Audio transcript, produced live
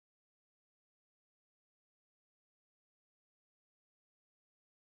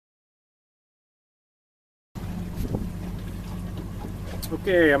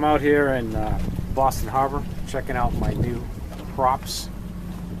Okay, I'm out here in Boston Harbor checking out my new props.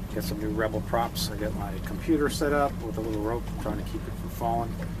 Got some new Rebel props. I got my computer set up with a little rope, trying to keep it from falling.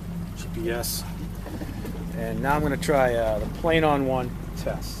 GPS. And now I'm going to try the plane on one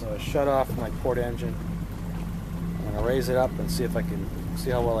test. So I shut off my port engine. I'm going to raise it up and see if I can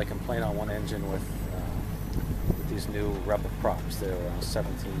see how well I can plane on one engine with these new Rebel props. They're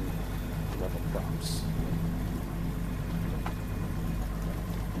 17 Rebel props.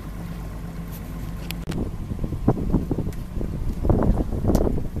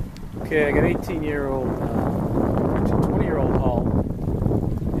 Okay, I got 18-year-old, 20-year-old hull,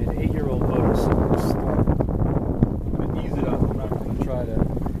 and 8-year-old motor, so I'm going to ease it up. I'm not going to try to,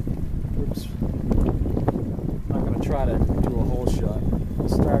 do a whole shot. I'll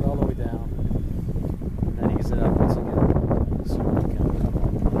start all the way down, and then ease it up until I see what I can.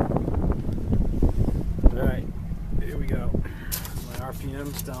 Alright, here we go. My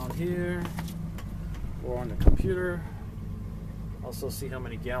RPM's down here, or on the computer. Also see how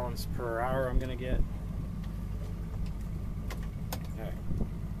many gallons per hour I'm going to get. Okay.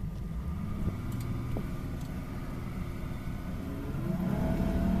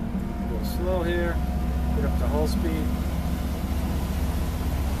 Go slow here. Get up to hull speed.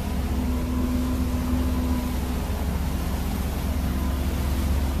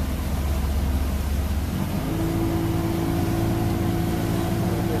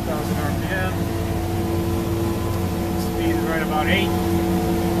 RPM. Speed is right about 8.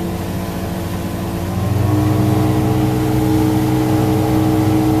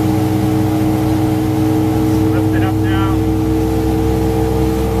 Lift it up now.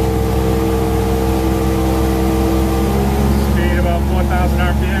 Speed about 4,000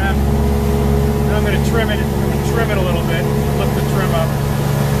 RPM. Now I'm going to trim it. I'm going to trim it a little bit. Lift the trim up.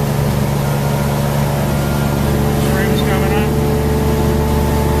 Trim's coming up.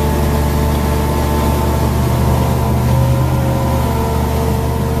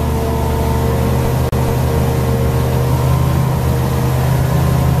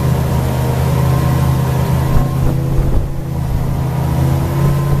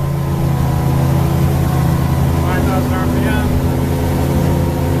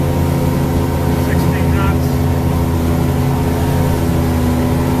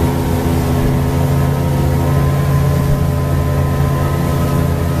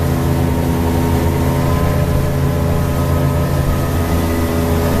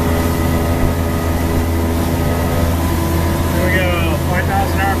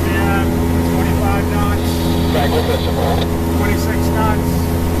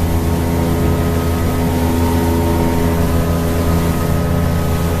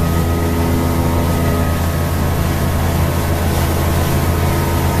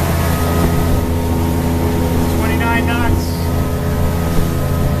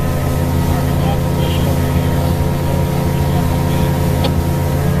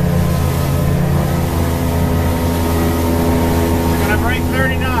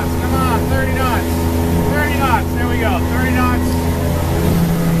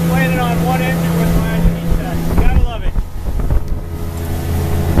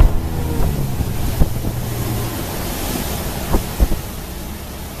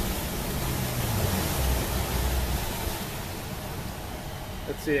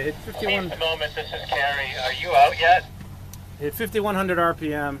 Let's see, it hit 51. At the moment, this is Carrie. Are you out yet? Hit 5,100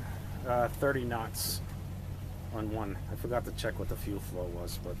 RPM, 30 knots on one. I forgot to check what the fuel flow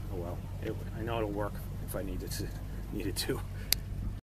was, but oh well. I know it'll work if I needed to.